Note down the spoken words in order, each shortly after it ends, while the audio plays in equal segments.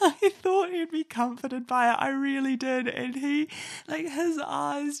thought he'd be comforted by it. I really did. And he, like, his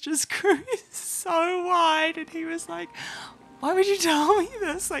eyes just grew so wide, and he was like, why would you tell me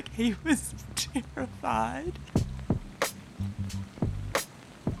this? Like, he was terrified.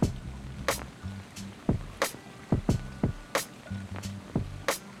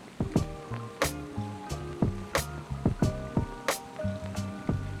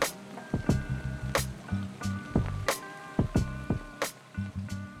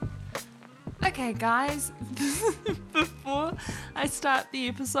 Okay, guys, before I start the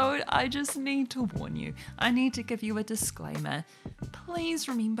episode, I just need to warn you. I need to give you a disclaimer. Please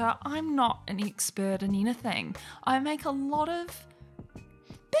remember, I'm not an expert in anything. I make a lot of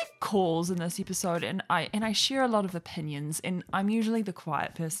big calls in this episode, and I share a lot of opinions, and I'm usually the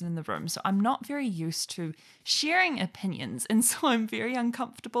quiet person in the room, so I'm not very used to sharing opinions, and so I'm very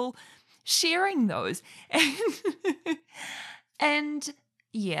uncomfortable sharing those. And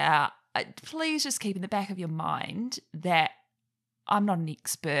yeah, please just keep in the back of your mind that I'm not an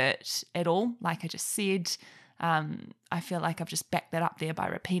expert at all. Like I just said, I feel like I've just backed that up there by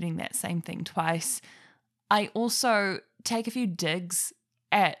repeating that same thing twice. I also take a few digs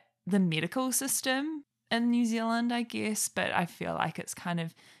at the medical system in New Zealand, I guess, but I feel like it's kind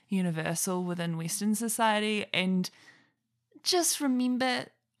of universal within Western society. And just remember,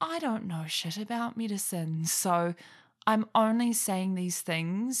 I don't know shit about medicine, so I'm only saying these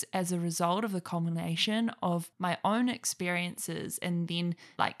things as a result of the culmination of my own experiences and then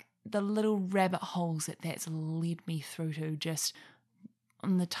like the little rabbit holes that's led me through to just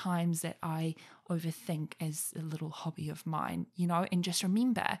on the times that I overthink as a little hobby of mine, you know, and just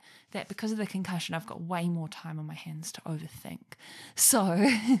remember that because of the concussion, I've got way more time on my hands to overthink. So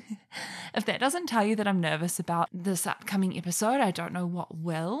if that doesn't tell you that I'm nervous about this upcoming episode, I don't know what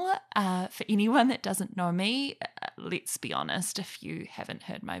will. For anyone that doesn't know me, let's be honest, if you haven't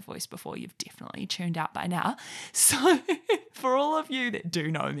heard my voice before, you've definitely tuned out by now. So for all of you that do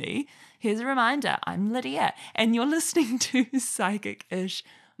know me, here's a reminder, I'm Lydia, and you're listening to Psychic-ish,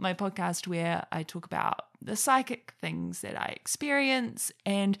 my podcast where I talk about the psychic things that I experience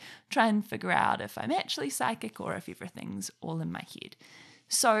and try and figure out if I'm actually psychic or if everything's all in my head.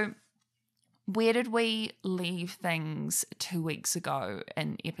 So where did we leave things 2 weeks ago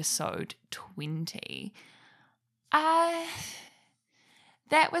in episode 20?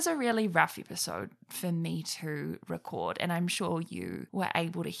 That was a really rough episode for me to record, and I'm sure you were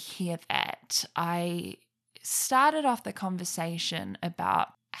able to hear that. I started off the conversation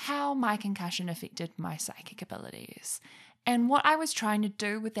about how my concussion affected my psychic abilities. And what I was trying to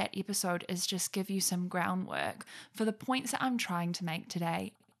do with that episode is just give you some groundwork for the points that I'm trying to make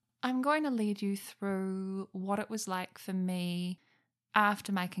today. I'm going to lead you through what it was like for me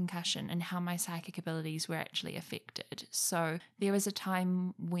after my concussion and how my psychic abilities were actually affected. So there was a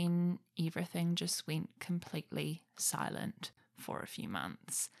time when everything just went completely silent for a few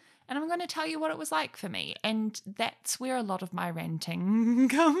months. And I'm going to tell you what it was like for me. And that's where a lot of my ranting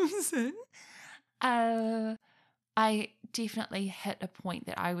comes in. I definitely hit a point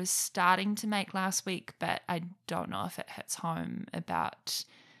that I was starting to make last week, but I don't know if it hits home about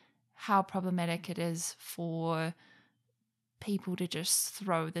how problematic it is for people to just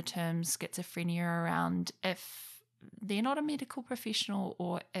throw the term schizophrenia around if they're not a medical professional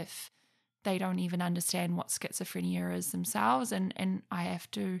or if they don't even understand what schizophrenia is themselves. And I have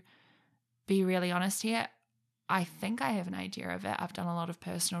to be really honest here. I think I have an idea of it. I've done a lot of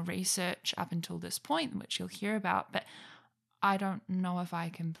personal research up until this point, which you'll hear about, but I don't know if I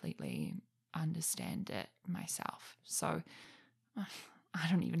completely understand it myself. So I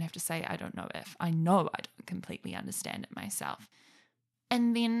don't even have to say I don't know if. I know I don't completely understand it myself.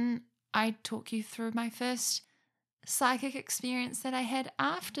 And then I talk you through my first psychic experience that I had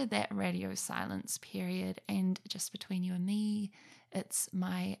after that radio silence period. And just between you and me, it's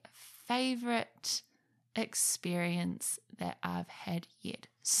my favorite experience that I've had yet.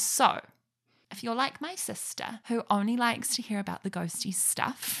 So if you're like my sister who only likes to hear about the ghosty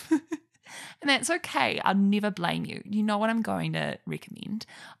stuff, and that's okay, I'll never blame you. You know what I'm going to recommend?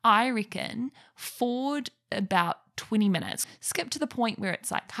 I reckon forward about 20 minutes. Skip to the point where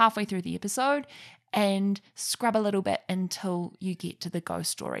it's like halfway through the episode and scrub a little bit until you get to the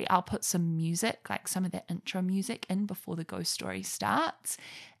ghost story. I'll put some music, like some of that intro music in before the ghost story starts.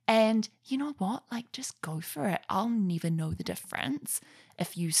 And you know what? Like, just go for it. I'll never know the difference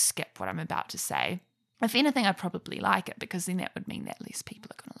if you skip what I'm about to say. If anything, I'd probably like it because then that would mean that less people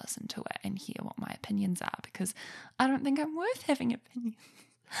are going to listen to it and hear what my opinions are, because I don't think I'm worth having opinions.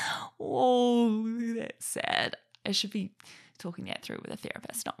 Oh, that's sad. I should be talking that through with a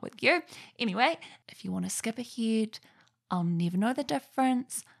therapist, not with you. Anyway, if you want to skip ahead, I'll never know the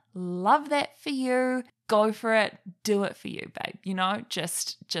difference. Love that for you. Go for it. Do it for you, babe. You know,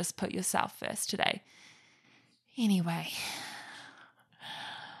 just put yourself first today. Anyway,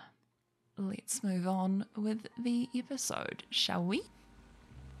 let's move on with the episode, shall we?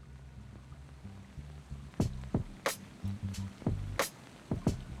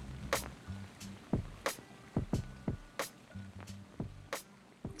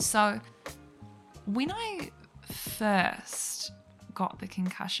 So, when I first got the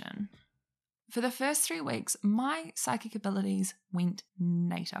concussion, for the first 3 weeks, my psychic abilities went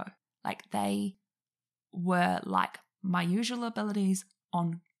NATO. Like, they were like my usual abilities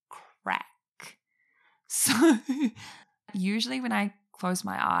on crack. So, usually when I close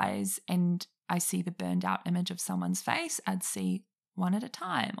my eyes and I see the burned out image of someone's face, I'd see one at a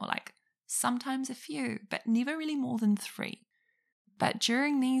time, or like sometimes a few, but never really more than 3. But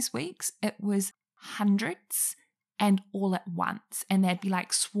during these weeks, it was hundreds and all at once. And they'd be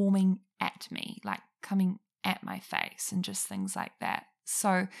like swarming at me, like coming at my face and just things like that.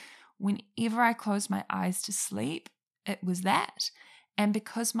 So whenever I closed my eyes to sleep, it was that. And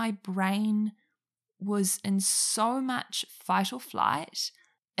because my brain was in so much fight or flight,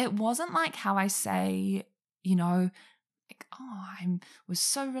 it wasn't like how I say, you know, like, oh, I was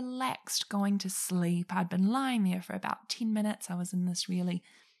so relaxed going to sleep. I'd been lying there for about 10 minutes. I was in this really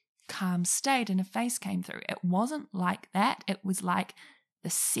calm state and a face came through. It wasn't like that. It was like the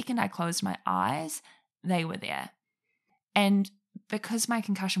second I closed my eyes, they were there. And because my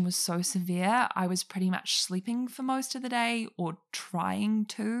concussion was so severe, I was pretty much sleeping for most of the day or trying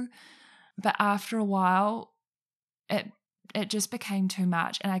to. But after a while, it just became too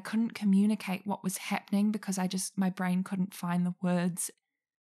much and I couldn't communicate what was happening because my brain couldn't find the words.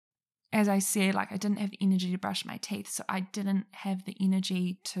 As I said, like I didn't have energy to brush my teeth, so I didn't have the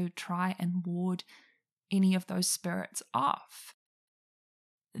energy to try and ward any of those spirits off.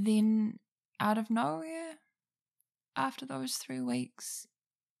 Then out of nowhere, after those 3 weeks,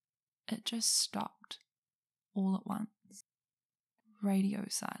 it just stopped all at once. Radio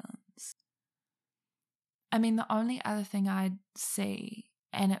silence. I mean, the only other thing I'd see,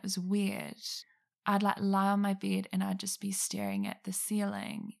 and it was weird, I'd like lie on my bed and I'd just be staring at the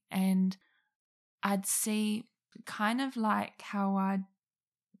ceiling and I'd see kind of like how I'd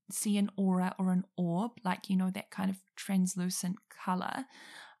see an aura or an orb, like, you know, that kind of translucent color.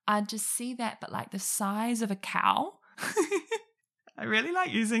 I'd just see that, but like the size of a cow. I really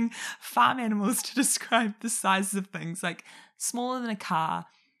like using farm animals to describe the sizes of things, like smaller than a car,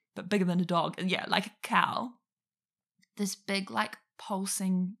 but bigger than a dog. And yeah, like a cow. This big, like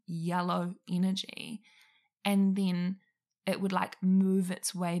pulsing yellow energy. And then it would like move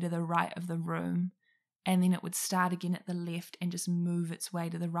its way to the right of the room. And then it would start again at the left and just move its way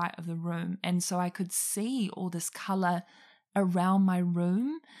to the right of the room. And so I could see all this color around my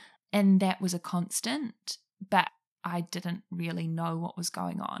room. And that was a constant. But I didn't really know what was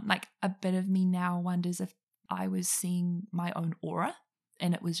going on. Like a bit of me now wonders if I was seeing my own aura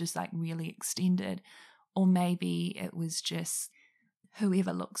and it was just like really extended, or maybe it was just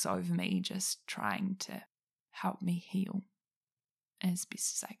whoever looks over me just trying to help me heal as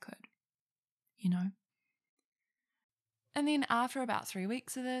best as I could, you know? And then after about 3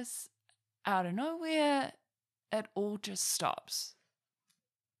 weeks of this, out of nowhere, it all just stops.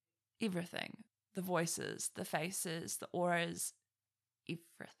 Everything. The voices, the faces, the auras,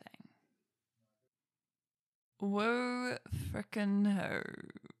 everything. Whoa, frickin' ho.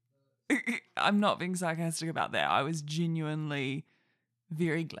 I'm not being sarcastic about that. I was genuinely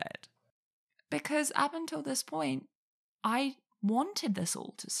very glad. Because up until this point, I wanted this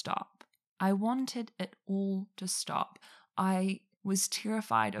all to stop. I wanted it all to stop. I was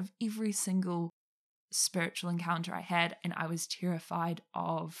terrified of every single spiritual encounter I had, and I was terrified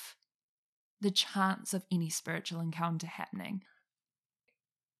of the chance of any spiritual encounter happening.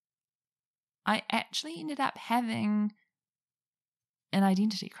 I actually ended up having an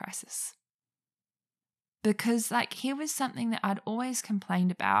identity crisis. Because like here was something that I'd always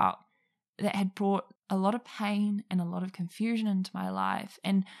complained about that had brought a lot of pain and a lot of confusion into my life.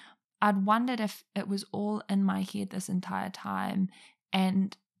 And I'd wondered if it was all in my head this entire time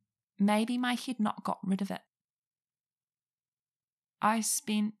and maybe my head not got rid of it. I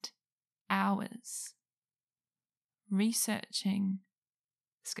spent hours researching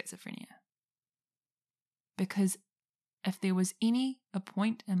schizophrenia. Because if there was a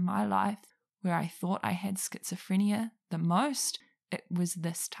point in my life where I thought I had schizophrenia the most, it was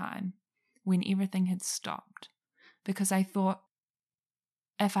this time when everything had stopped. Because I thought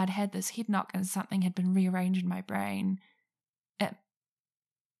if I'd had this head knock and something had been rearranged in my brain, it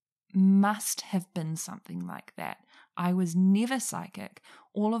must have been something like that. I was never psychic.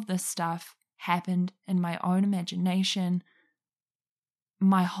 All of this stuff happened in my own imagination.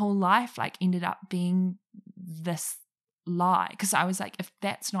 My whole life like ended up being this lie, because I was like, if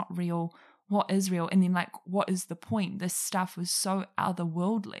that's not real, what is real? And then like, what is the point? This stuff was so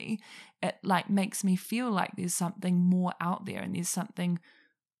otherworldly. It like makes me feel like there's something more out there, and there's something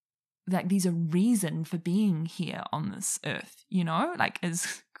like there's a reason for being here on this earth, you know, like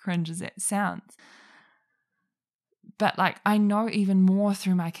as cringe as that sounds. But like, I know even more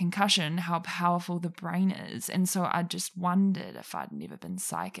through my concussion how powerful the brain is. And so I just wondered if I'd never been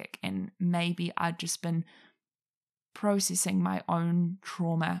psychic, and maybe I'd just been processing my own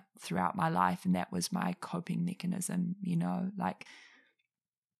trauma throughout my life, and that was my coping mechanism, you know. Like,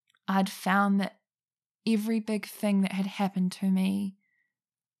 I'd found that every big thing that had happened to me,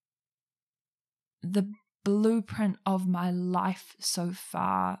 the blueprint of my life so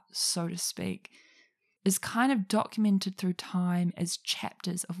far, so to speak, is kind of documented through time as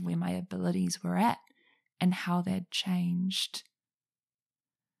chapters of where my abilities were at and how they'd changed.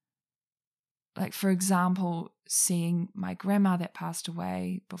 Like, for example, seeing my grandma that passed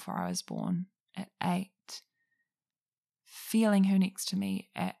away before I was born at 8, feeling her next to me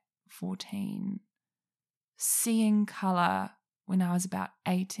at 14, seeing colour when I was about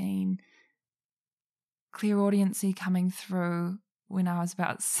 18, clairaudiency coming through when I was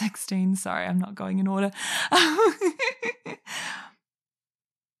about 16. Sorry, I'm not going in order.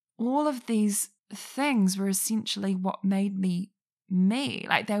 All of these things were essentially what made me me.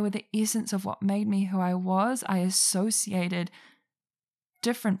 Like, they were the essence of what made me who I was. I associated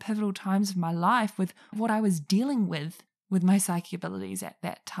different pivotal times of my life with what I was dealing with my psychic abilities at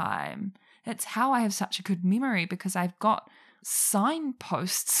that time. It's how I have such a good memory, because I've got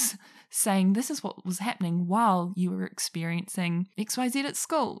signposts saying this is what was happening while you were experiencing XYZ at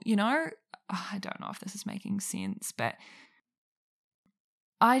school, you know? I don't know if this is making sense, but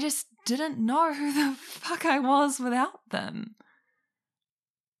I just didn't know who the fuck I was without them.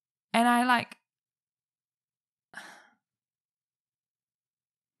 And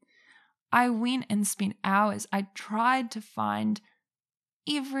I went and spent hours. I tried to find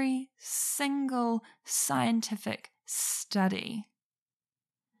every single scientific study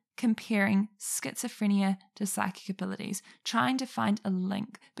comparing schizophrenia to psychic abilities, trying to find a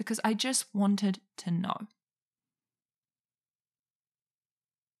link, because I just wanted to know.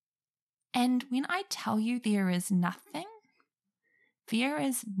 And when I tell you there is nothing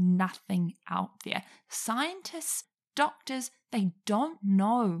out there. Scientists, doctors, they don't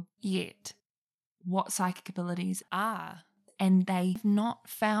know yet what psychic abilities are. And they've not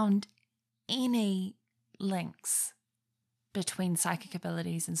found any links between psychic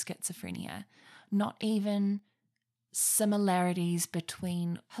abilities and schizophrenia. Not even similarities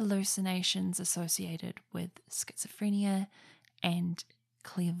between hallucinations associated with schizophrenia and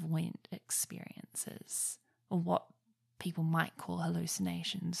clairvoyant experiences, or what people might call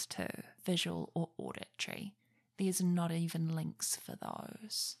hallucinations too, visual or auditory. There's not even links for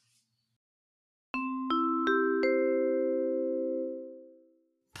those.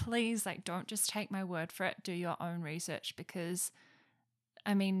 Please, don't just take my word for it. Do your own research, because,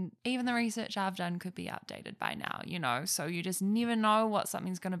 even the research I've done could be outdated by now, you know, so you just never know what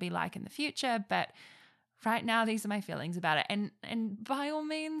something's going to be like in the future. But right now, these are my feelings about it. And by all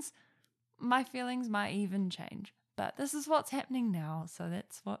means, my feelings might even change. But this is what's happening now, so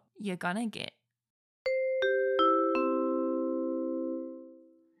that's what you're gonna get.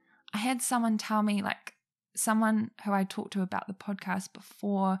 I had someone tell me, someone who I talked to about the podcast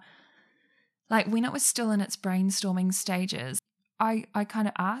before, when it was still in its brainstorming stages, I kind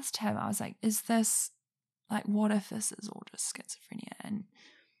of asked him, I was like, is this, what if this is all just schizophrenia? And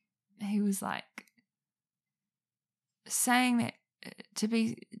he was saying that to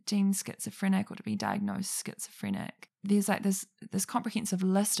be deemed schizophrenic or to be diagnosed schizophrenic, there's this comprehensive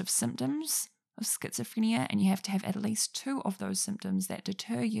list of symptoms of schizophrenia, and you have to have at least 2 of those symptoms that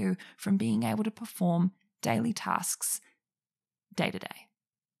deter you from being able to perform daily tasks day to day.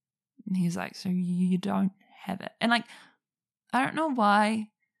 And he's like, so you don't have it. And I don't know why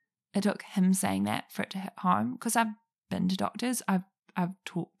it took him saying that for it to hit home, because I've been to doctors, I've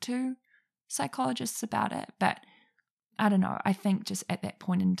talked to psychologists about it, but I don't know. I think just at that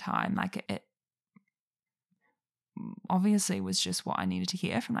point in time, it obviously was just what I needed to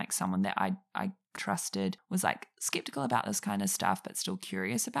hear from someone that I trusted, was skeptical about this kind of stuff, but still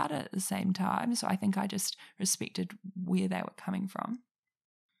curious about it at the same time. So I think I just respected where they were coming from.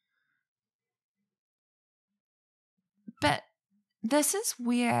 But this is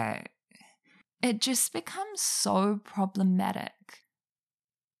where it just becomes so problematic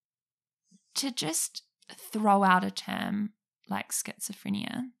to just throw out a term like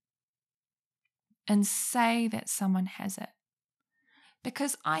schizophrenia and say that someone has it.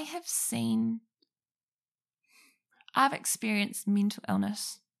 Because I've experienced mental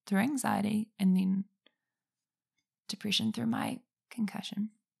illness through anxiety and then depression through my concussion.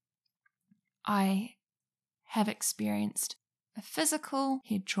 I have experienced a physical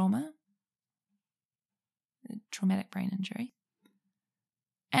head trauma, a traumatic brain injury,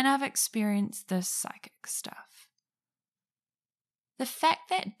 and I've experienced this psychic stuff. The fact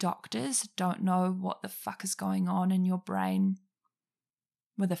that doctors don't know what the fuck is going on in your brain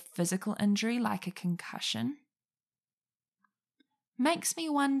with a physical injury like a concussion makes me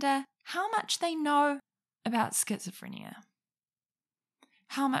wonder how much they know about schizophrenia,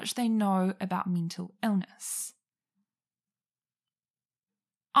 how much they know about mental illness.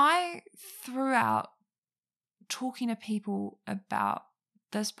 I, throughout talking to people about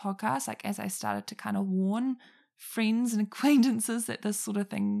this podcast, like as I started to kind of warn friends and acquaintances that this sort of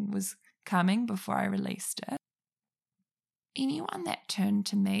thing was coming before I released it, anyone that turned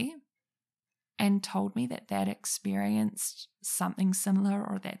to me and told me that they'd experienced something similar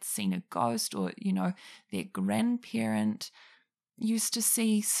or they'd seen a ghost or, their grandparent used to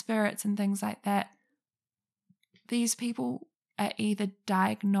see spirits and things like that, these people are either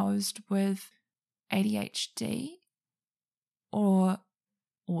diagnosed with ADHD or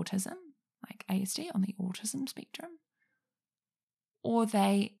autism, like ASD on the autism spectrum, or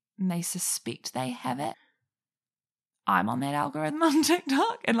they suspect they have it. I'm on that algorithm on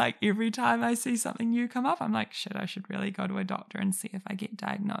TikTok, and like every time I see something new come up, I'm like, shit, I should really go to a doctor and see if I get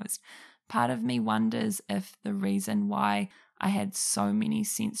diagnosed. Part of me wonders if the reason why I had so many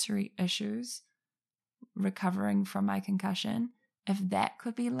sensory issues recovering from my concussion, if that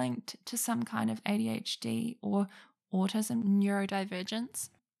could be linked to some kind of ADHD or autism neurodivergence.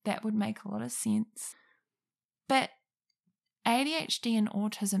 That would make a lot of sense. But ADHD and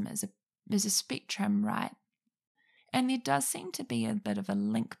autism is a spectrum, right? And there does seem to be a bit of a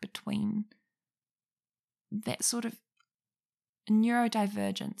link between that sort of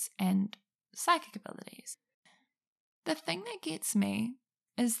neurodivergence and psychic abilities. The thing that gets me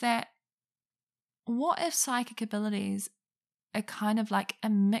is that what if psychic abilities are kind of like a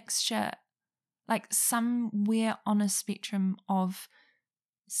mixture, like somewhere on a spectrum of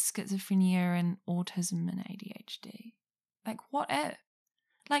schizophrenia and autism and ADHD? Like what if?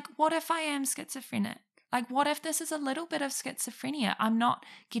 Like what if I am schizophrenic? Like what if this is a little bit of schizophrenia? I'm not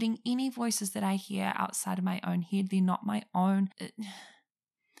getting any voices that I hear outside of my own head. They're not my own.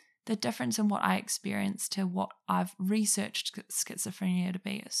 The difference in what I experience to what I've researched schizophrenia to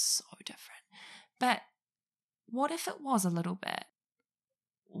be is so different. But what if it was a little bit?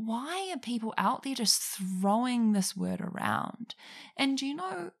 Why are people out there just throwing this word around? And do you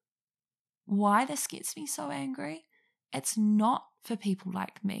know why this gets me so angry? It's not for people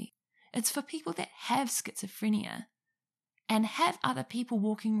like me. It's for people that have schizophrenia and have other people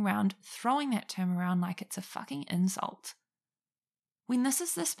walking around throwing that term around like it's a fucking insult. When this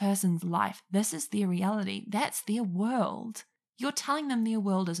is this person's life, this is their reality, that's their world. You're telling them their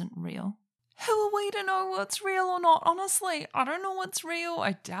world isn't real. Who are we to know what's real or not? Honestly, I don't know what's real.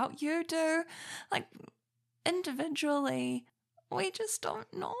 I doubt you do. Like, individually, we just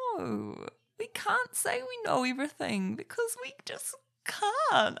don't know. We can't say we know everything because we just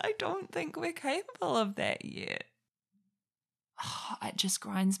can't. I don't think we're capable of that yet. Oh, it just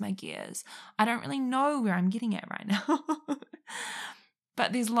grinds my gears. I don't really know where I'm getting at right now.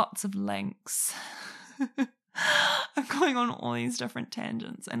 But there's lots of links. I'm going on all these different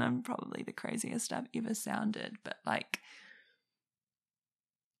tangents and I'm probably the craziest I've ever sounded. But like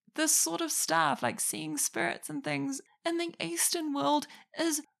this sort of stuff, like seeing spirits and things in the Eastern world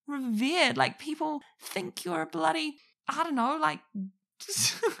is revered. Like people think you're a bloody, I don't know, like,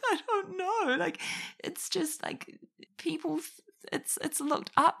 I don't know. Like it's just like people, it's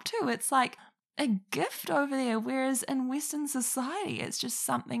looked up to. It's like a gift over there, whereas in Western society it's just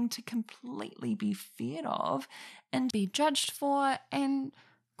something to completely be feared of and be judged for. And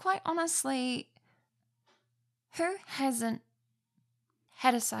quite honestly, who hasn't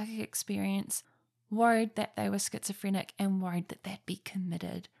had a psychic experience, worried that they were schizophrenic and worried that they'd be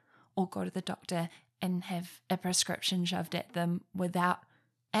committed or go to the doctor and have a prescription shoved at them without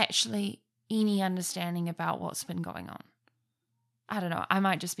actually any understanding about what's been going on? I don't know, I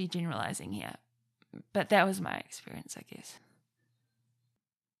might just be generalizing here, but that was my experience, I guess.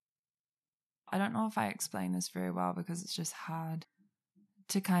 I don't know if I explain this very well because it's just hard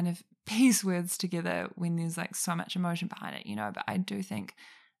to kind of piece words together when there's like so much emotion behind it, but I do think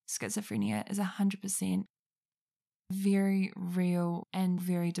schizophrenia is 100% very real and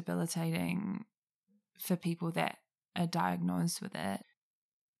very debilitating for people that are diagnosed with it.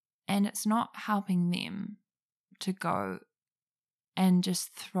 And it's not helping them to go and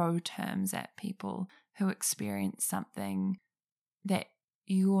just throw terms at people who experience something that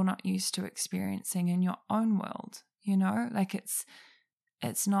you're not used to experiencing in your own world, you know? Like it's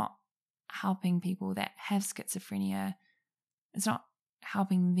not helping people that have schizophrenia. It's not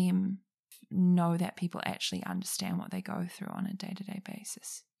helping them know that people actually understand what they go through on a day-to-day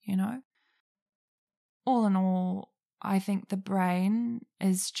basis, you know? All in all, I think the brain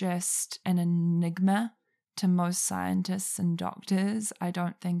is just an enigma to most scientists and doctors. I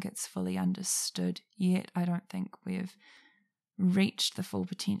don't think it's fully understood yet. I don't think we've reached the full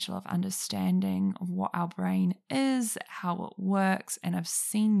potential of understanding of what our brain is, how it works, and I've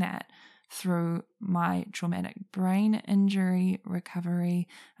seen that through my traumatic brain injury recovery.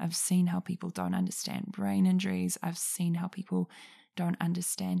 I've seen how people don't understand brain injuries. I've seen how people don't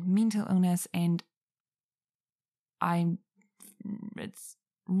understand mental illness, and it's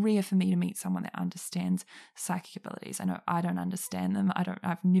rare for me to meet someone that understands psychic abilities. I know I don't understand them.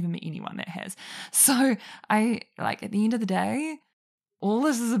 I've never met anyone that has. So I, like, at the end of the day, all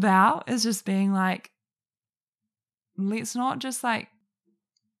this is about is just being like, let's not just like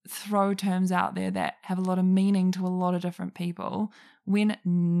throw terms out there that have a lot of meaning to a lot of different people when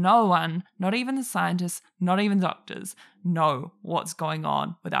no one, not even the scientists, not even doctors, know what's going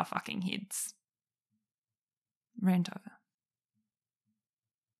on with our fucking heads. Rant over.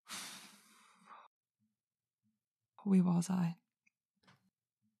 Where was I?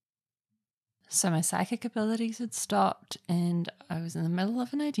 So my psychic abilities had stopped and I was in the middle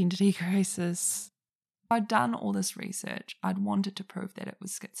of an identity crisis. I'd done all this research. I'd wanted to prove that it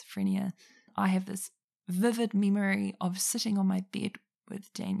was schizophrenia. I have this vivid memory of sitting on my bed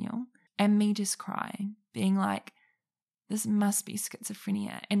with Daniel and me just crying, being like, this must be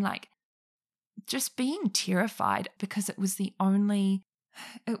schizophrenia. And like just being terrified because it was the only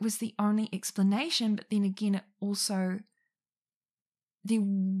explanation. But then again, it also, there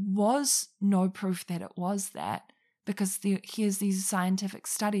was no proof that it was that, because here's these scientific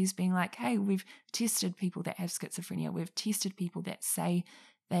studies being like, hey, we've tested people that have schizophrenia. We've tested people that say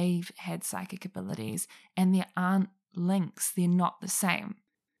they've had psychic abilities, and there aren't links. They're not the same.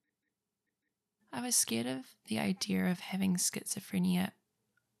 I was scared of the idea of having schizophrenia,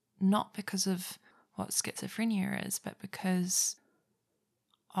 not because of what schizophrenia is, but because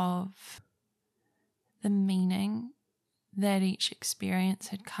of the meaning that each experience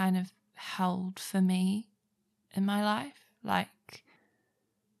had kind of held for me in my life. Like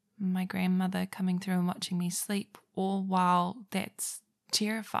my grandmother coming through and watching me sleep, all while that's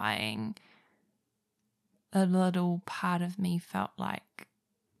terrifying, a little part of me felt like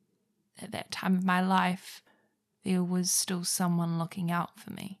at that time of my life there was still someone looking out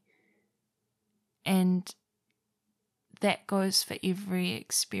for me. And that goes for every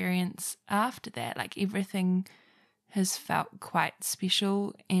experience after that. Like everything has felt quite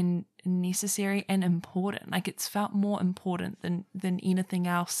special and necessary and important. Like it's felt more important than anything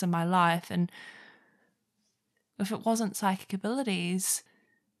else in my life. And if it wasn't psychic abilities,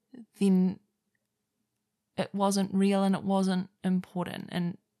 then it wasn't real and it wasn't important.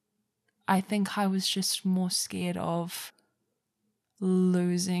 And I think I was just more scared of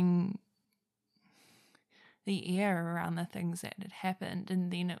losing the air around the things that had happened.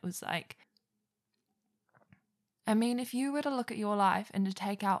 And then it was like, I mean, if you were to look at your life and to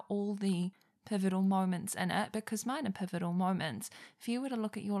take out all the pivotal moments in it, because mine are pivotal moments, if you were to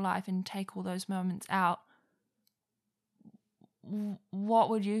look at your life and take all those moments out, what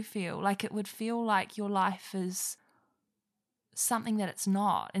would you feel? Like it would feel like your life is something that it's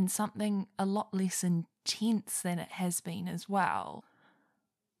not, and something a lot less intense than it has been as well.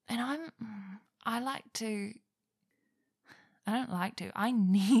 And I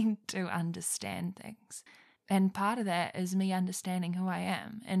need to understand things. And part of that is me understanding who I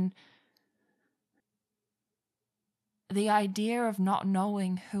am. And the idea of not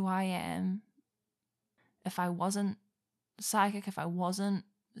knowing who I am, if I wasn't psychic, if I wasn't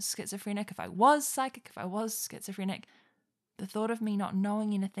schizophrenic, if I was psychic, if I was schizophrenic, the thought of me not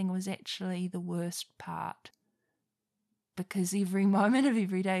knowing anything was actually the worst part. Because every moment of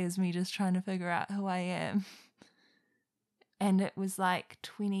every day is me just trying to figure out who I am. And it was like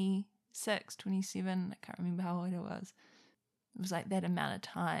 26, 27, I can't remember how old I was. It was like that amount of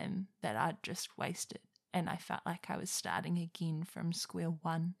time that I'd just wasted. And I felt like I was starting again from square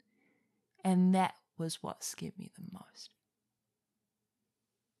one. And that was what scared me the most.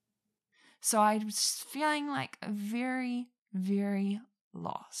 So I was feeling like very, very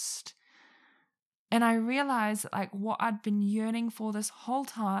lost. And I realized that like what I'd been yearning for this whole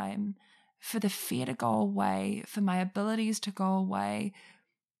time, for the fear to go away, for my abilities to go away,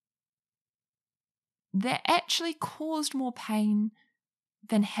 that actually caused more pain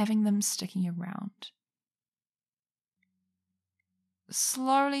than having them sticking around.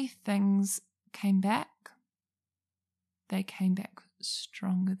 Slowly things came back. They came back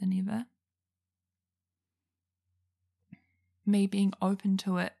stronger than ever. Me being open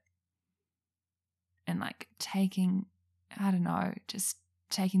to it and taking, just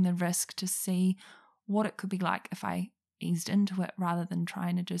taking the risk to see what it could be like if I eased into it rather than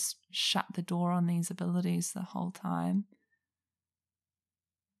trying to just shut the door on these abilities the whole time.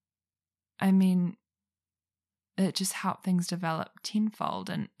 I mean, it just helped things develop tenfold,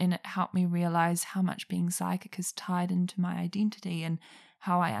 and it helped me realize how much being psychic is tied into my identity and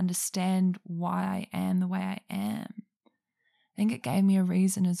how I understand why I am the way I am. I think it gave me a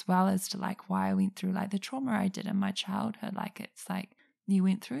reason as well as to why I went through the trauma I did in my childhood. It's you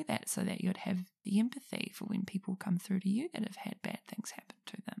went through that so that you'd have the empathy for when people come through to you that have had bad things happen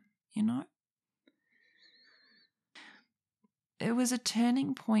to them, It was a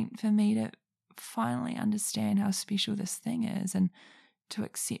turning point for me to finally understand how special this thing is and to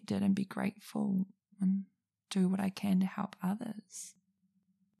accept it and be grateful and do what I can to help others.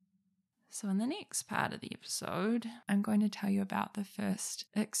 So in the next part of the episode, I'm going to tell you about the first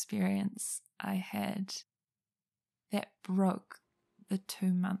experience I had that broke the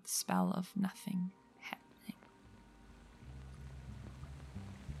 2-month spell of nothing happening.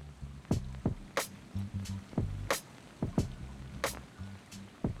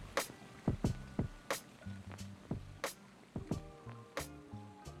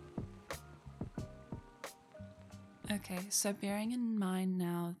 Okay, so bearing in mind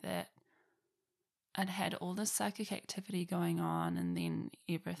now that I'd had all this psychic activity going on and then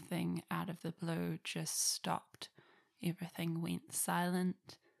everything out of the blue just stopped. Everything went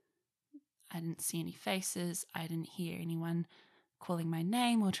silent. I didn't see any faces. I didn't hear anyone calling my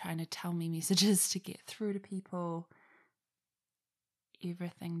name or trying to tell me messages to get through to people.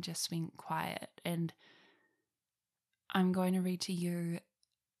 Everything just went quiet. And I'm going to read to you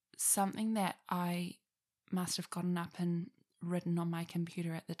something that I must have gotten up and written on my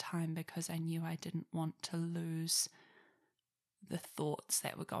computer at the time because I knew I didn't want to lose the thoughts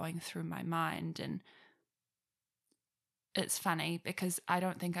that were going through my mind. And it's funny because I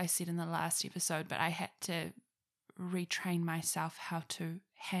don't think I said in the last episode, but I had to retrain myself how to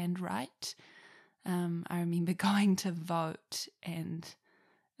handwrite. I remember going to vote and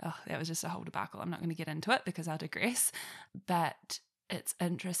that was just a whole debacle. I'm not going to get into it because I'll digress. But it's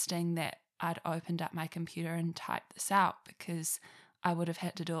interesting that I'd opened up my computer and typed this out because I would have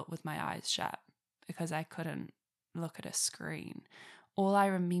had to do it with my eyes shut because I couldn't look at a screen. All I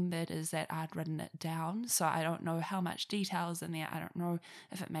remembered is that I'd written it down, so I don't know how much detail's in there. I don't know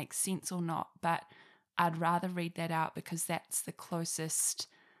if it makes sense or not, but I'd rather read that out because that's the closest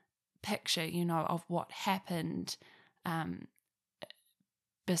picture, of what happened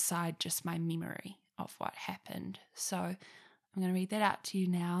beside just my memory of what happened. So I'm going to read that out to you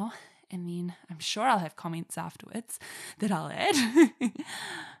now. And then I'm sure I'll have comments afterwards that I'll add.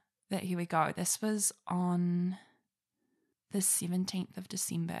 But here we go. This was on the 17th of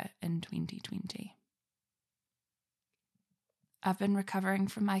December in 2020. I've been recovering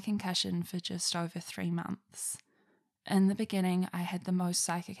from my concussion for just over 3 months. In the beginning, I had the most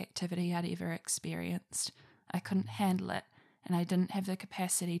psychic activity I'd ever experienced. I couldn't handle it, and I didn't have the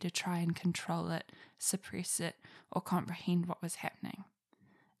capacity to try and control it, suppress it, or comprehend what was happening.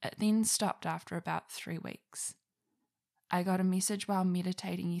 It then stopped after about 3 weeks. I got a message while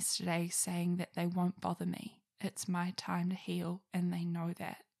meditating yesterday saying that they won't bother me. It's my time to heal, and they know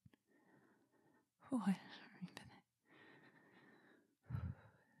that. Oh, I don't remember that.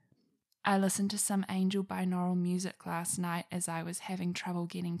 I listened to some angel binaural music last night as I was having trouble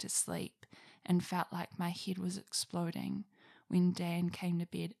getting to sleep and felt like my head was exploding. When Dan came to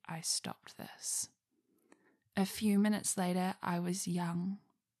bed, I stopped this. A few minutes later, I was young.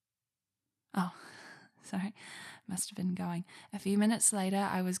 Oh, sorry, must have been going. A few minutes later,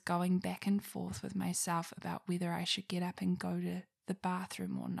 I was going back and forth with myself about whether I should get up and go to the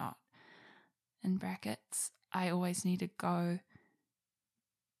bathroom or not. In brackets, I always need to go.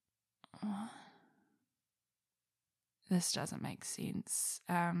 Oh, this doesn't make sense.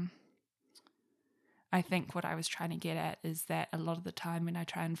 I think what I was trying to get at is that a lot of the time when I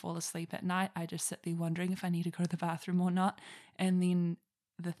try and fall asleep at night, I just sit there wondering if I need to go to the bathroom or not. And then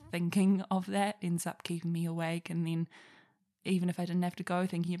the thinking of that ends up keeping me awake. And then even if I didn't have to go,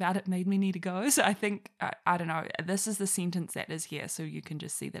 thinking about it made me need to go. So I think, I don't know, this is the sentence that is here. So you can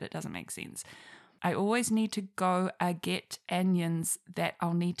just see that it doesn't make sense. I always need to go get onions that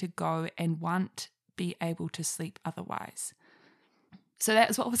I'll need to go and won't be able to sleep otherwise. So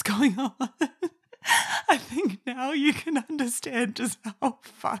that's what was going on. I think now you can understand just how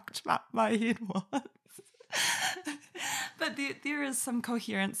fucked up my head was. But there is some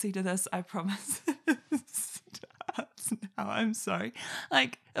coherency to this, I promise. Now, I'm sorry.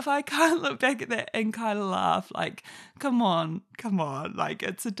 Like, if I can't look back at that and kind of laugh, like, come on. Like,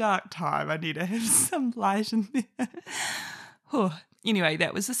 it's a dark time. I need to have some light in there. Anyway,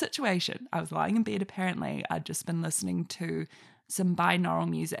 that was the situation. I was lying in bed, apparently. I'd just been listening to some binaural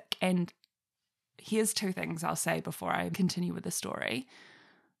music. And here's two things I'll say before I continue with the story.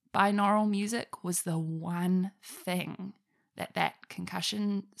 Binaural music was the one thing that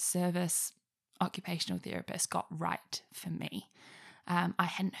concussion service occupational therapist got right for me. I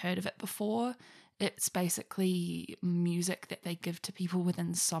hadn't heard of it before. It's basically music that they give to people with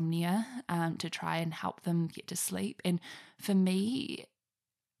insomnia to try and help them get to sleep. And for me,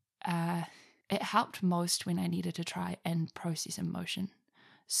 it helped most when I needed to try and process emotion.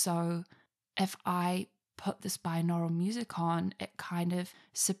 So if I put this binaural music on, it kind of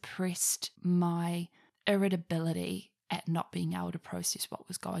suppressed my irritability at not being able to process what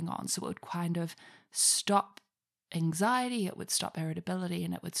was going on. So it would kind of stop anxiety, it would stop irritability,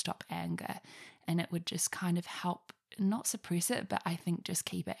 and it would stop anger. And it would just kind of help not suppress it, but I think just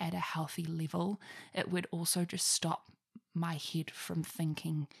keep it at a healthy level. It would also just stop my head from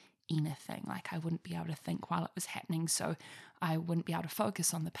thinking anything. Like I wouldn't be able to think while it was happening, so I wouldn't be able to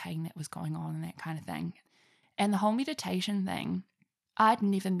focus on the pain that was going on and that kind of thing. And the whole meditation thing, I'd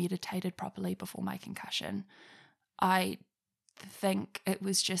never meditated properly before my concussion. I think it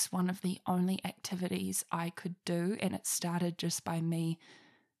was just one of the only activities I could do, and it started just by me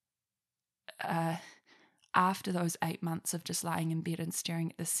after those 8 months of just lying in bed and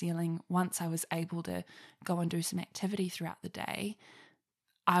staring at the ceiling. Once I was able to go and do some activity throughout the day,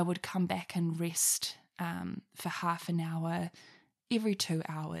 I would come back and rest for half an hour every 2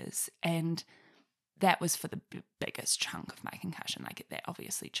 hours, and that was for the biggest chunk of my concussion. Like that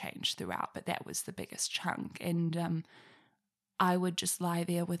obviously changed throughout, but that was the biggest chunk. And I would just lie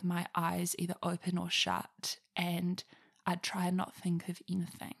there with my eyes either open or shut, and I'd try and not think of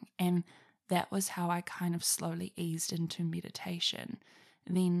anything. And that was how I kind of slowly eased into meditation.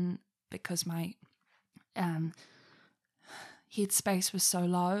 Then, because my headspace was so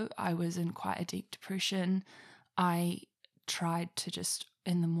low, I was in quite a deep depression. I tried to just,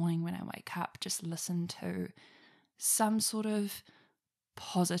 in the morning when I wake up, just listen to some sort of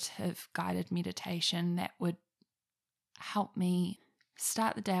positive guided meditation that would help me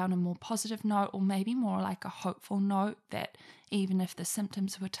start the day on a more positive note, or maybe more like a hopeful note, that even if the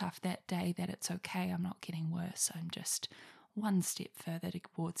symptoms were tough that day, that it's okay, I'm not getting worse, I'm just one step further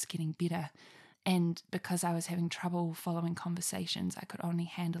towards getting better. And because I was having trouble following conversations, I could only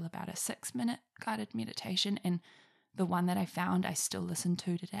handle about a 6-minute guided meditation, and the one that I found I still listen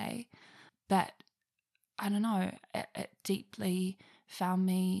to today. But I don't know, it deeply found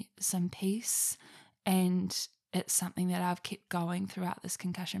me some peace, and it's something that I've kept going throughout this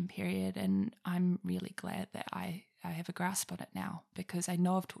concussion period, and I'm really glad that I have a grasp on it now, because I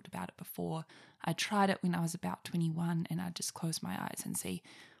know I've talked about it before. I tried it when I was about 21, and I'd just close my eyes and see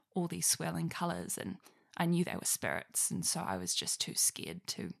all these swirling colours, and I knew they were spirits, and so I was just too scared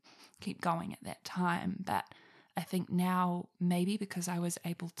to keep going at that time. But I think now, maybe because I was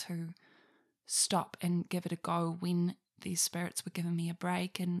able to stop and give it a go when these spirits were giving me a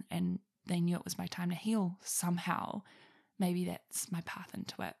break, and they knew it was my time to heal somehow, maybe that's my path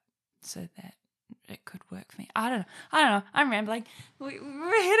into it, so that it could work for me. I don't know. I'm rambling. We're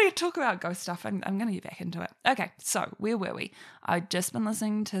here to talk about ghost stuff. I'm going to get back into it. Okay, so where were we? I'd just been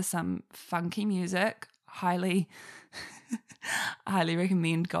listening to some funky music. Highly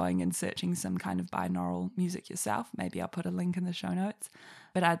recommend going and searching some kind of binaural music yourself. Maybe I'll put a link in the show notes.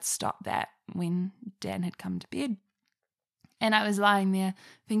 But I'd stopped that when Dan had come to bed. And I was lying there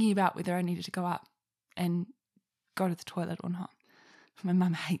thinking about whether I needed to go up and go to the toilet or not. My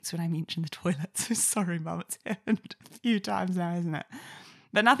mum hates when I mention the toilet, so sorry, Mum, it's happened a few times now, isn't it?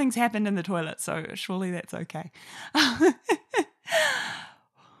 But nothing's happened in the toilet, so surely that's okay.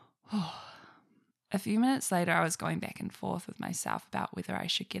 A few minutes later, I was going back and forth with myself about whether I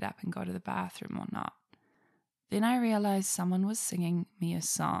should get up and go to the bathroom or not. Then I realised someone was singing me a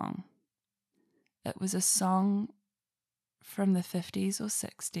song. It was a song from the 50s or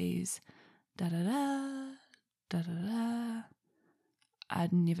 60s. Da-da-da, da-da-da.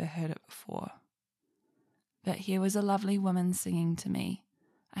 I'd never heard it before. But here was a lovely woman singing to me.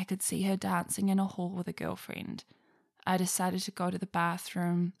 I could see her dancing in a hall with a girlfriend. I decided to go to the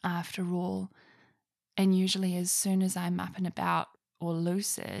bathroom after all, And usually as soon as I'm up and about or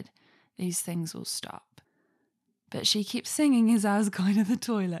lucid, these things will stop. But she kept singing as I was going to the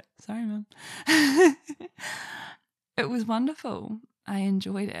toilet. Sorry, Mum. It was wonderful. I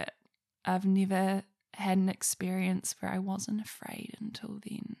enjoyed it. I've never had an experience where I wasn't afraid until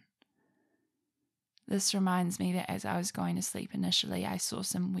then. This reminds me that as I was going to sleep initially, I saw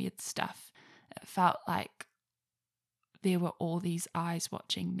some weird stuff. It felt like there were all these eyes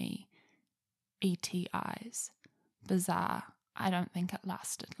watching me. E.T. eyes. Bizarre. I don't think it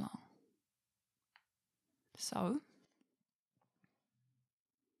lasted long. So,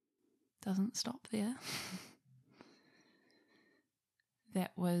 doesn't stop there.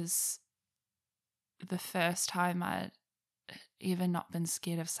 That was the first time I'd ever not been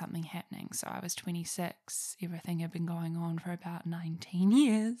scared of something happening. So I was 26. Everything had been going on for about 19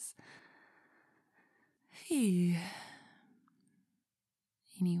 years.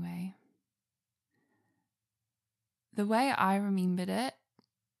 Anyway, the way I remembered it,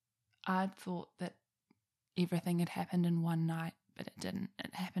 I'd thought that everything had happened in one night, but it didn't.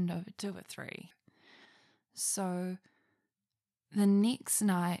 It happened over 2 or 3. So the next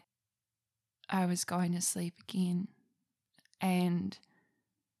night, I was going to sleep again, and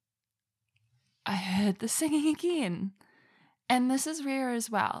I heard the singing again. And this is rare as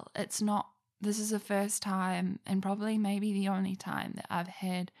well. This is the first time, and probably maybe the only time, that I've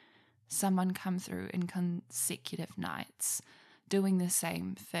had someone come through in consecutive nights doing the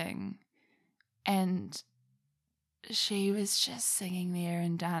same thing. And she was just singing there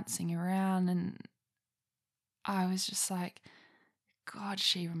and dancing around, and I was just like, God,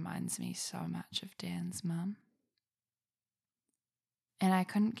 she reminds me so much of Dan's mum. And I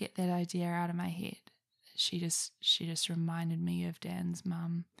couldn't get that idea out of my head. She just reminded me of Dan's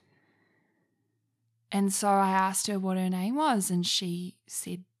mum. And so I asked her what her name was, and she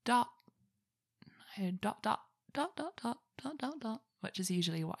said Dot. I heard dot, dot, dot, dot, dot, dot, dot, dot, which is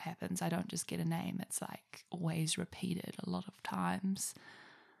usually what happens. I don't just get a name. It's like always repeated a lot of times.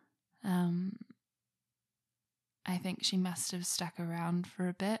 I think she must have stuck around for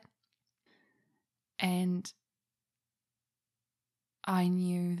a bit. And I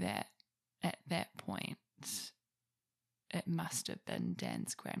knew that at that point it must have been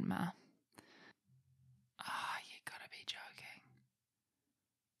Dan's grandma. Oh, you gotta be joking.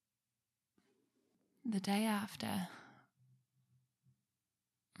 The day after,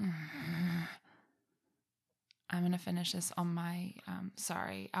 I'm going to finish this on my,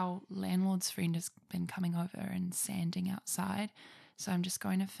 our landlord's friend has been coming over and sanding outside. So I'm just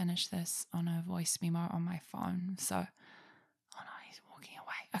going to finish this on a voice memo on my phone. So, oh no, he's walking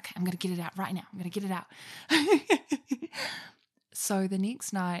away. Okay, I'm going to get it out right now. I'm going to get it out. So the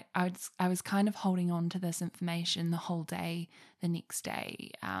next night, I was kind of holding on to this information the whole day. The next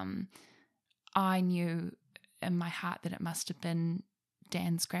day, I knew in my heart that it must have been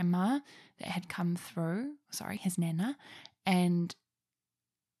Dan's grandma that had come through, his nana, and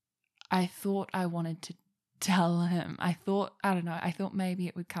I thought I wanted to tell him. I thought maybe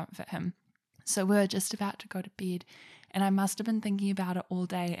it would comfort him. So we were just about to go to bed, and I must have been thinking about it all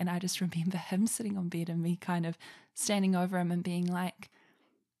day, and I just remember him sitting on bed and me kind of standing over him and being like,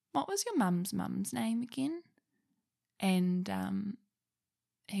 what was your mum's name again? And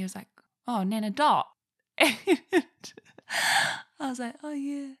he was like, oh, Nana Dot. And I was like, oh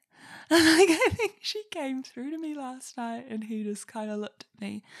yeah. And I think she came through to me last night, and he just kind of looked at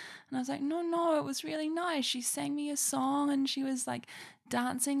me, and I was like, no, it was really nice. She sang me a song, and she was like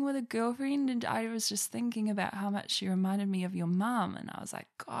dancing with a girlfriend, and I was just thinking about how much she reminded me of your mum, and I was like,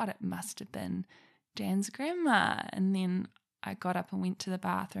 God, it must have been Dan's grandma. And then I got up and went to the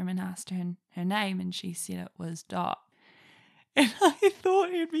bathroom and asked her name, and she said it was Dot. And I thought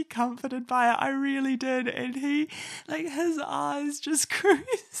he'd be comforted by it. I really did. And he, his eyes just grew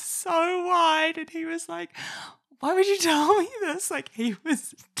so wide. And he was like, why would you tell me this? He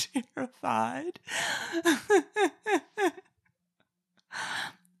was terrified.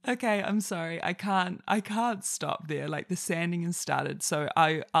 Okay, I'm sorry. I can't stop there. The sanding has started, so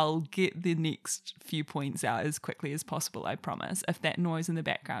I'll get the next few points out as quickly as possible, I promise. If that noise in the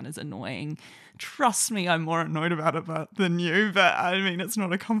background is annoying, trust me, I'm more annoyed about it than you, but I mean, it's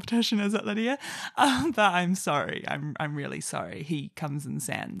not a competition, is it, Lydia? But I'm sorry. I'm really sorry. He comes and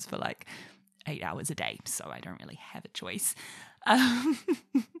sands for 8 hours a day, so I don't really have a choice.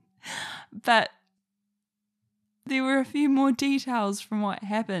 But there were a few more details from what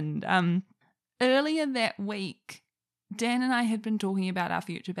happened. Earlier that week, Dan and I had been talking about our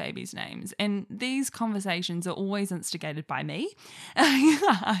future babies' names, and these conversations are always instigated by me.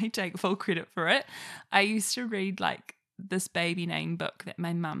 I take full credit for it. I used to read this baby name book that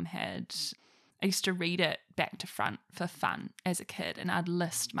my mum had, I used to read it back to front for fun as a kid, and I'd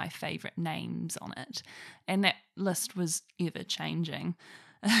list my favourite names on it. And that list was ever changing.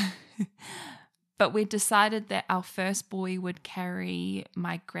 But we decided that our first boy would carry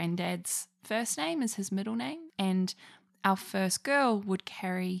my granddad's first name as his middle name, and our first girl would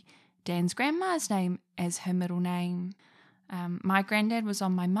carry Dan's grandma's name as her middle name. My granddad was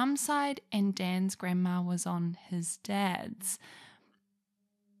on my mum's side, and Dan's grandma was on his dad's.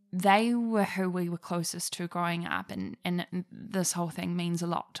 They were who we were closest to growing up, and this whole thing means a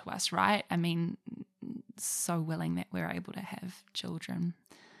lot to us, right? I mean, so willing that we're able to have children.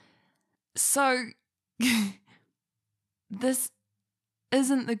 So this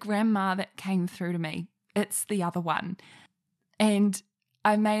isn't the grandma that came through to me. It's the other one. And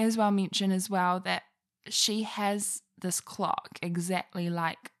I may as well mention as well that she has this clock exactly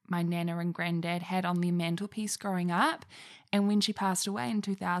like my nana and granddad had on their mantelpiece growing up. And when she passed away in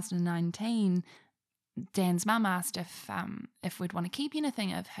 2019, Dan's mum asked if we'd want to keep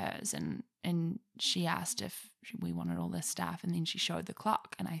anything of hers, and she asked if we wanted all this stuff, and then she showed the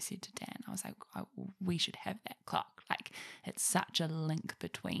clock, and I said to Dan, I was like, oh, we should have that clock. Like, it's such a link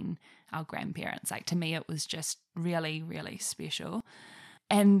between our grandparents. Like, to me, it was just really, really special.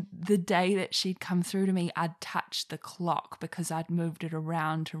 And the day that she'd come through to me, I'd touched the clock because I'd moved it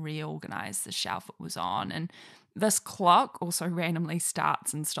around to reorganize the shelf it was on. And this clock also randomly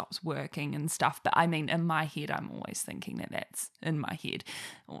starts and stops working and stuff. But I mean, in my head, I'm always thinking that that's in my head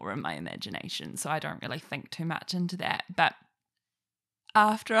or in my imagination. So I don't really think too much into that. But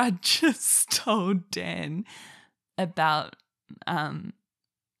after I just told Dan about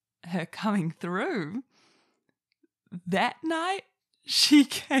her coming through, that night, she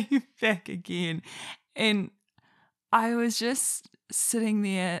came back again, and I was just sitting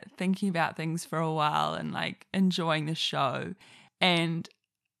there thinking about things for a while and like enjoying the show, and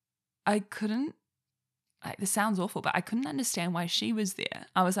I couldn't, like, this sounds awful, but I couldn't understand why she was there.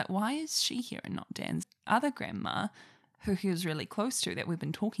 I was like, why is she here and not Dan's other grandma, who he was really close to, that we've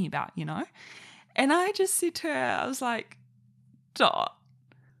been talking about, you know? And I just said to her, I was like, Dot,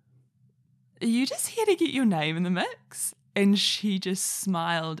 are you just here to get your name in the mix? And she just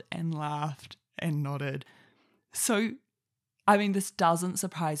smiled and laughed and nodded. So, I mean, this doesn't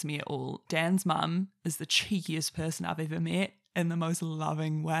surprise me at all. Dan's mum is the cheekiest person I've ever met in the most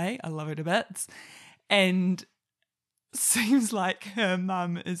loving way. I love her to bits. And seems like her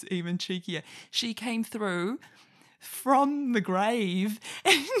mum is even cheekier. She came through from the grave,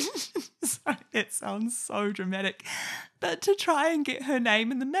 and it sounds so dramatic, but to try and get her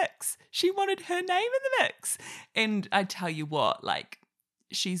name in the mix. She wanted her name in the mix. And I tell you what, like,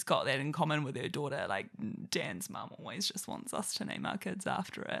 she's got that in common with her daughter. Like, Dan's mum always just wants us to name our kids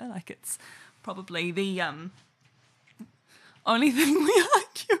after her. Like, it's probably the only thing we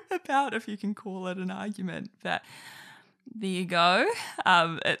argue about, if you can call it an argument. But there you go.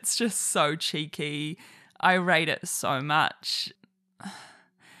 It's just so cheeky. I rate it so much.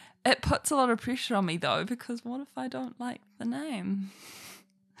 It puts a lot of pressure on me, though, because what if I don't like the name?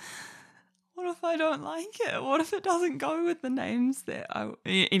 What if I don't like it? What if it doesn't go with the names that I...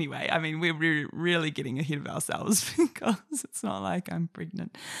 Anyway, I mean, we're really getting ahead of ourselves because it's not like I'm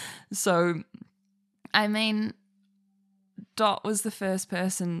pregnant. So, I mean, Dot was the first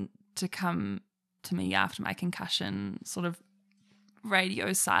person to come to me after my concussion sort of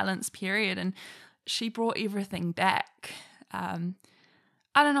radio silence period, and she brought everything back.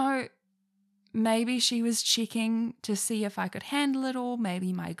 I don't know, maybe she was checking to see if I could handle it all.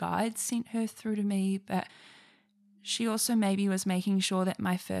 Maybe my guide sent her through to me, but she also maybe was making sure that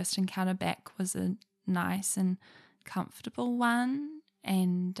my first encounter back was a nice and comfortable one.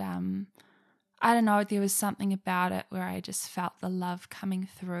 And I don't know, there was something about it where I just felt the love coming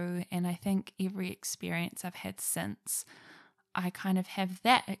through. And I think every experience I've had since, I kind of have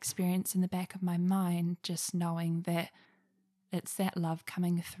that experience in the back of my mind, just knowing that it's that love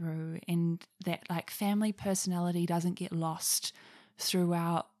coming through, and that like family personality doesn't get lost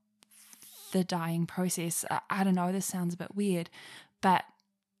throughout the dying process. I don't know, this sounds a bit weird, but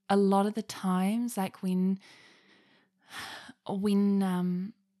a lot of the times, like when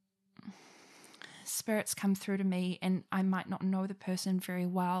spirits come through to me and I might not know the person very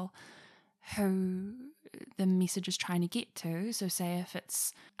well who the message is trying to get to. So say if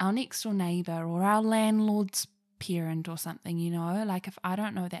it's our next door neighbour or our landlord's parent or something, you know, like if I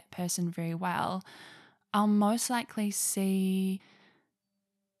don't know that person very well, I'll most likely see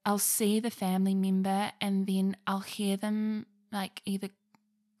the family member, and then I'll hear them like either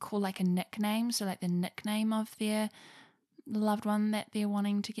call like a nickname, so like the nickname of their loved one that they're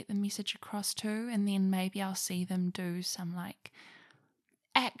wanting to get the message across to, and then maybe I'll see them do some like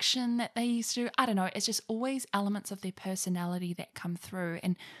act action that they used to do. I don't know. It's just always elements of their personality that come through.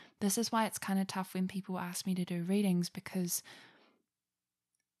 And this is why it's kind of tough when people ask me to do readings, because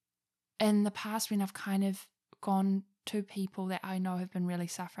in the past when I've kind of gone to people that I know have been really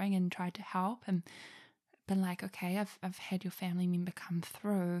suffering and tried to help and been like, okay, I've had your family member come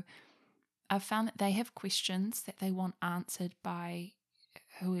through, I've found that they have questions that they want answered by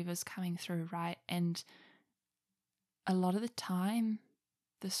whoever's coming through, right? And a lot of the time,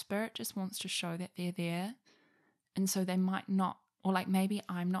 the spirit just wants to show that they're there. And so they might not, or like maybe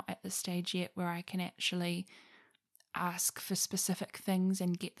I'm not at the stage yet where I can actually ask for specific things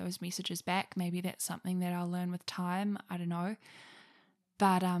and get those messages back. Maybe that's something that I'll learn with time. I don't know.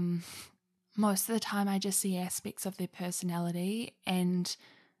 But most of the time I just see aspects of their personality, and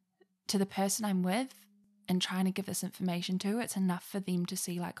to the person I'm with and trying to give this information to, it's enough for them to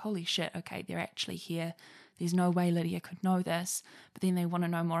see like, holy shit, okay, they're actually here. There's no way Lydia could know this, but then they want to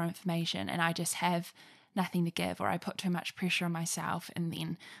know more information and I just have nothing to give, or I put too much pressure on myself, and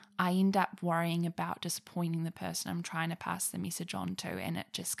then I end up worrying about disappointing the person I'm trying to pass the message on to, and it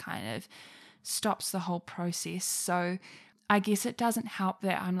just kind of stops the whole process. So I guess it doesn't help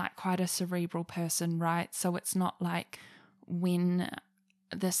that I'm like quite a cerebral person, right? So it's not like when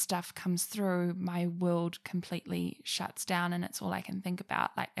this stuff comes through, my world completely shuts down and it's all I can think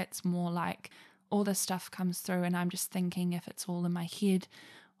about. Like, it's more like all this stuff comes through and I'm just thinking if it's all in my head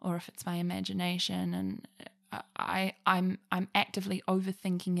or if it's my imagination, and I'm actively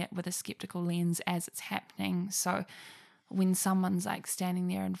overthinking it with a skeptical lens as it's happening. So when someone's like standing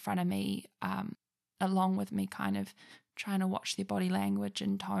there in front of me, along with me kind of trying to watch their body language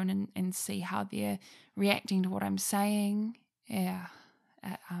and tone and see how they're reacting to what I'm saying,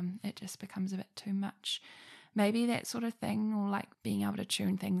 it just becomes a bit too much. Maybe that sort of thing, or like being able to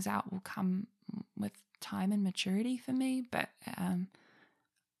tune things out, will come with time and maturity for me, but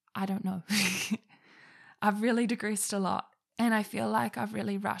I don't know. I've really digressed a lot, and I feel like I've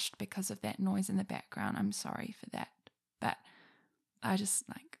really rushed because of that noise in the background. I'm sorry for that, but I just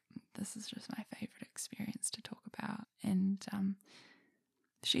like, this is just my favorite experience to talk about, and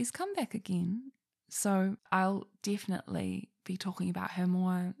she's come back again, so I'll definitely be talking about her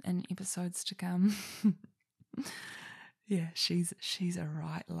more in episodes to come. Yeah, she's a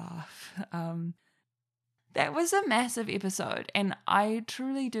right laugh. That was a massive episode, and I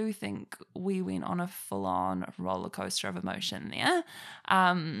truly do think we went on a full-on roller coaster of emotion there.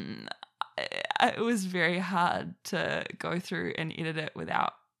 It was very hard to go through and edit it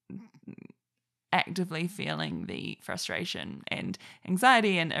without actively feeling the frustration and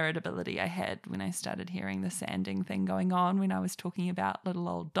anxiety and irritability I had when I started hearing the sanding thing going on when I was talking about little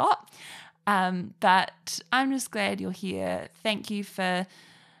old Dot. But I'm just glad you're here. Thank you for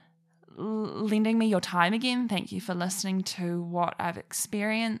lending me your time again. Thank you for listening to what I've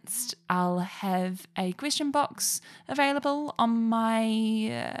experienced. I'll have a question box available on my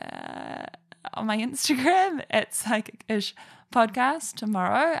Instagram at Psychic-ish Podcast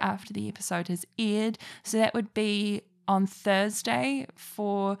tomorrow after the episode has aired. So that would be on Thursday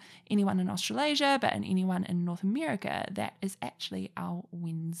for anyone in Australasia, but in anyone in North America, that is actually our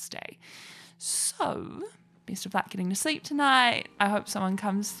Wednesday. So best of luck getting to sleep tonight. I hope someone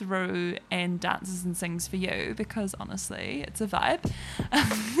comes through and dances and sings for you, because honestly, it's a vibe.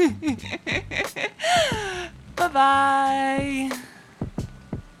 Bye-bye.